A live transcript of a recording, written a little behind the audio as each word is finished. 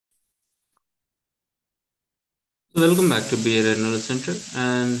Welcome back to BA Knowledge Center,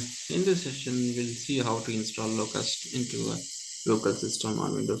 and in this session we'll see how to install Locust into a local system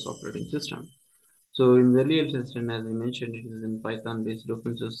or Windows operating system. So in the earlier session, as I mentioned, it is in Python-based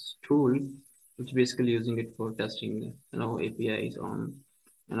open source tool, which basically using it for testing, APIs on,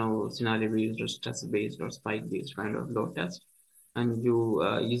 scenario-based or stress-based or spike-based kind of load test, and you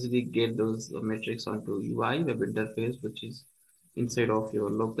easily get those metrics onto UI web interface, which is inside of your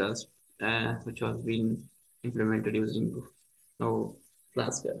Locust, which has been implemented using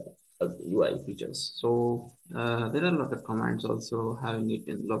Flask UI features. So there are a lot of commands also having it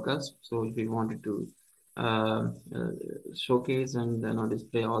in Locust. So if you wanted to uh, uh, showcase and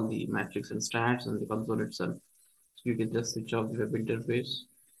display all the metrics and stats and the console itself, so you can just switch off the web interface,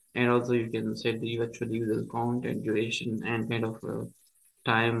 and also you can set the virtual user count and duration and kind of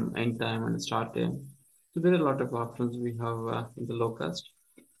time, end time, and start time. So there are a lot of options we have in the Locust,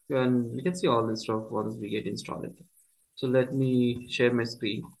 and we can see all this stuff once we get installed. So let me share my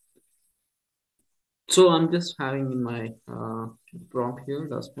screen. So I'm just having in my prompt here,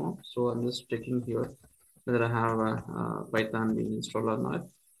 das prompt. So I'm just checking here whether I have a Python being installed or not.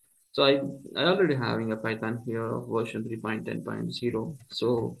 So I already having a Python here of version 3.10.0.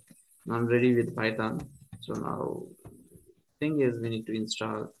 So I'm ready with Python. So now thing is we need to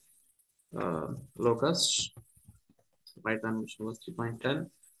install Locust. Python version was 3.10.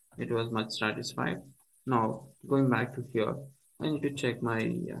 It was much satisfied. Now going back to here, I need to check my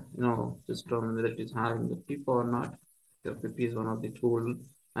system whether it is having the pip or not. The pip is one of the tool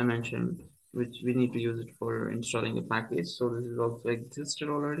I mentioned, which we need to use it for installing a package. So this is also existed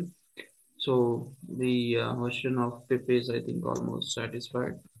already. So the version of pip is I think almost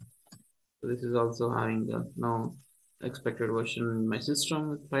satisfied. So this is also having the now expected version in my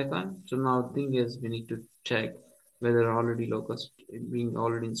system with Python. So now the thing is we need to check whether already Locust being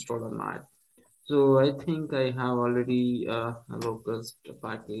already installed or not. So I think I have already a Locust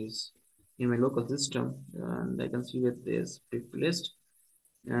package in my local system, and I can see that there's pip list.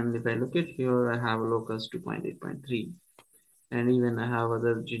 And if I look at here, I have a Locust 2.8.3, and even I have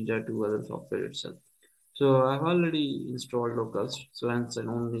other Jinja 2 other software itself. So I've already installed Locust, so hence I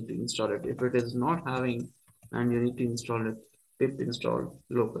don't need to install it. If it is not having, and you need to install it, pip install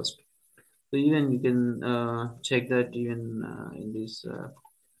Locust. So even you can check that even in this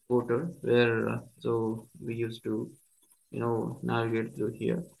portal where so we used to navigate through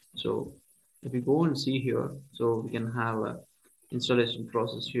here. So if you go and see here, so we can have a installation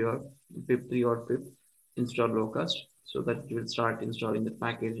process here, pip3 or pip install Locust, so that it will start installing the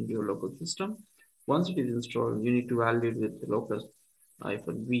package into your local system. Once it is installed, you need to validate with the Locust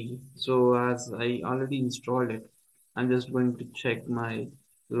 -v. So as I already installed it, I'm just going to check my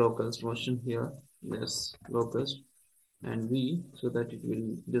Locust version here. Yes, Locust and V, so that it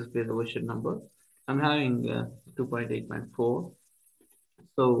will display the version number. I'm having 2.8.4.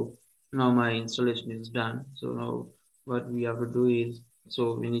 So now my installation is done. So now what we have to do is,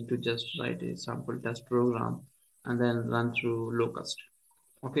 so we need to just write a sample test program and then run through Locust.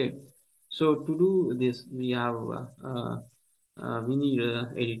 Okay, so to do this, we have we need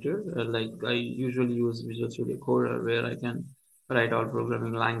an editor. Like I usually use Visual Studio Code, where I can write all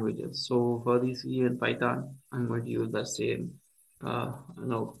programming languages. So for this C and Python, I'm going to use the same uh, you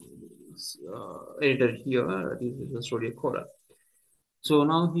know editor here. It is Visual Studio Code. So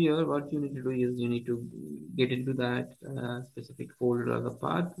now here, what you need to do is you need to get into that specific folder or the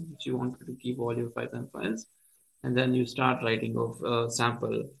path which you want to keep all your Python files, and then you start writing of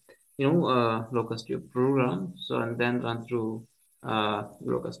sample, Locust your program. So and then run through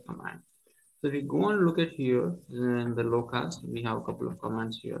Locust command. So if you go and look at here in the Locust, we have a couple of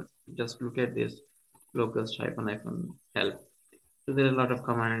commands here. Just look at this Locust -help. So there are a lot of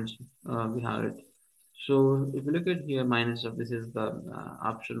commands we have it. So if you look at here, minus of this is the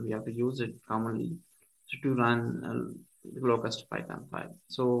option we have to use it commonly to run locust Python file.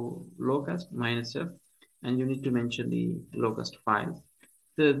 So locust -f, and you need to mention the locust file.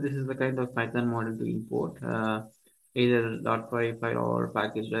 So this is the kind of Python model to import either .py file or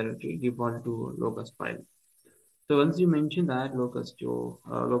package directory default to locust file. So once you mention that locust your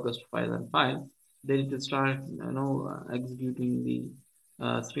locust file and file, then it will start executing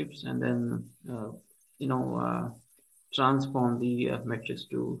the scripts and then you know uh, transform the metrics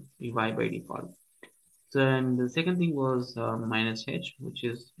to UI by default. So and the second thing was -h, which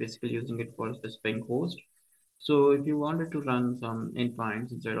is basically using it for specifying host. So if you wanted to run some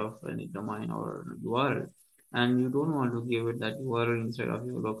endpoints instead of any domain or URL, and you don't want to give it that URL instead of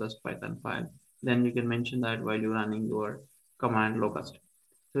your locust Python file, then you can mention that while you're running your command locust.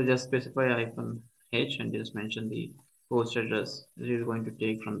 So just specify -h and just mention the host address that you're going to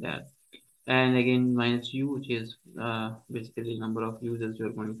take from there. and again minus u, which is basically number of users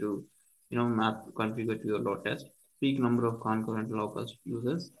you're going to map configure to your load test. Peak number of concurrent locust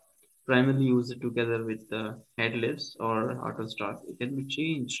users primarily used together with the head lifts or auto start. It can be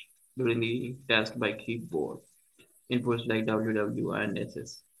changed during the test by keyboard inputs like ww and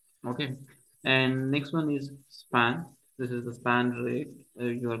ss. Okay, and next one is span. This is the span rate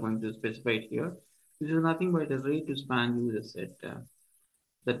you are going to specify it here. This is nothing but a rate to span users at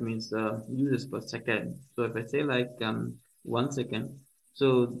that means users per second. So if I say like 1 second,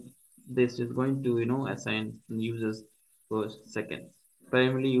 so this is going to assign users per second,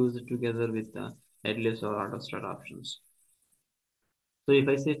 primarily used together with headless or auto start options. So if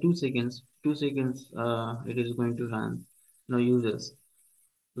I say 2 seconds, 2 seconds, it is going to run users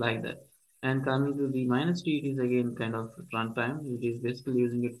like that. And coming to the minus t, it is again kind of runtime. It is basically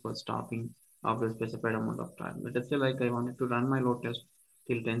using it for stopping after a specified amount of time. Let us say like I wanted to run my load test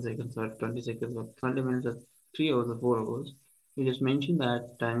till 10 seconds or 20 seconds or 20 minutes or 3 hours or 4 hours. You just mention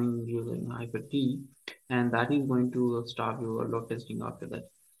that timing using hyper t, and that is going to stop your load testing after that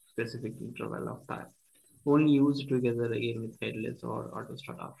specific interval of time. Only used together again with headless or auto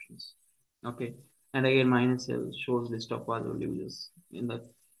start options. Okay, and again minus L shows list of possible users in the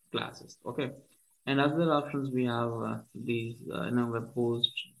classes. Okay, and other options we have these web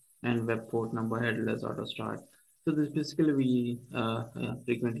host and web port number headless auto start. So this basically we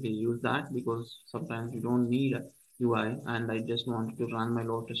frequently use that because sometimes you don't need a UI and I just want to run my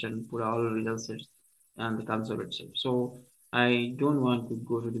Lotus and put all results and the console itself. So I don't want to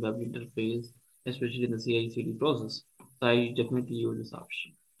go to the web interface, especially in the CI/CD process. So I definitely use this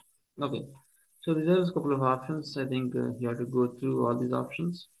option. Okay, so these are a couple of options. I think you have to go through all these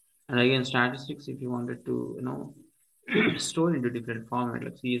options. And again, statistics, if you wanted to, store into different format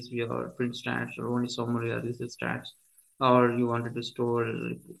like CSV or print stats or only summary or research stats, or you wanted to store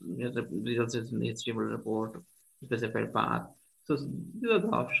the results in the HTML report, specified path. So these are the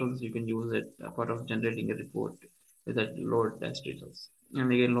options you can use it part of generating a report with that load test results.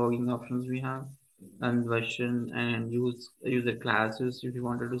 And again, logging options we have and version and user classes. If you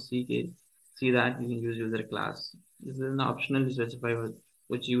wanted to see that, you can use user class. This is an optional to specify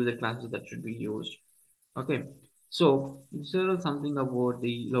which user classes that should be used. Okay, so this is something about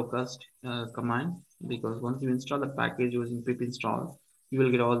the locust command, because once you install the package using pip install, you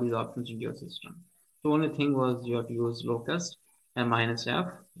will get all these options into your system. The only thing was you have to use locust and minus f,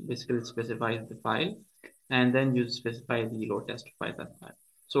 basically specifies the file, and then you specify the load test Python file.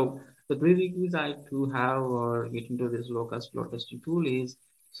 So the prerequisite to have or get into this locust load testing tool is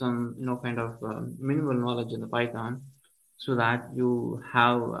some kind of minimal knowledge in the Python, so that you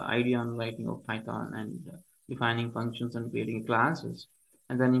have idea on writing of Python and defining functions and creating classes,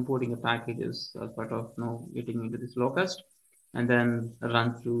 and then importing the packages as part of getting into this locust, and then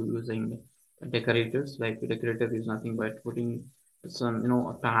run through using decorators. Like the decorator is nothing but putting some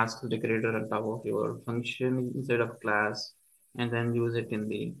a task decorator on top of your function inside of class, and then use it in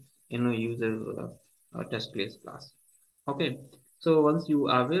the user test case class. Okay, so once you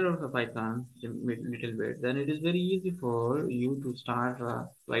are aware of the Python a little bit, then it is very easy for you to start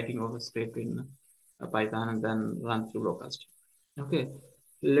writing of a script in Python and then run through Locust. Okay,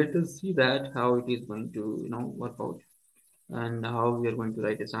 let us see that how it is going to work out, and how we are going to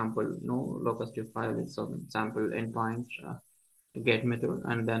write a sample Locust file with some sample endpoint get method,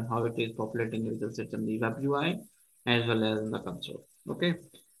 and then how it is populating the result set in the web UI as well as in the console. Okay,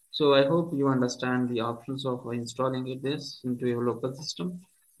 so I hope you understand the options of installing this into your local system.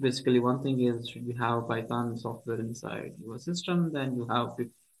 Basically, one thing is should you have Python software inside your system, then you have pip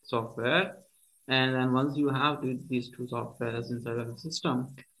software, and then once you have these two softwares inside of the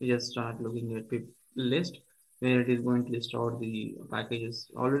system, you just start looking at pip list, where it is going to list out the packages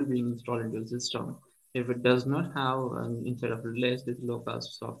already being installed into the system. If it does not have instead of list this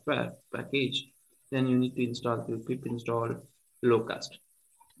locust software package, then you need to install the pip install locust.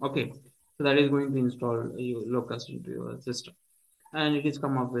 Okay, so that is going to install locust into your system, and it is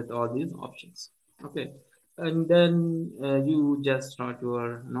come up with all these options. Okay, and then you just start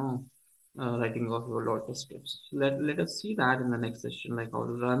your writing of your Lotus scripts. Let us see that in the next session, like how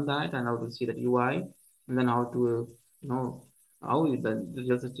to run that and how to see that UI, and then how to how the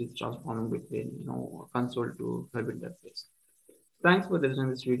results is transforming between console to web interface. Thanks for listening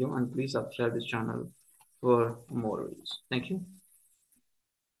to this video, and please subscribe this channel for more videos. Thank you.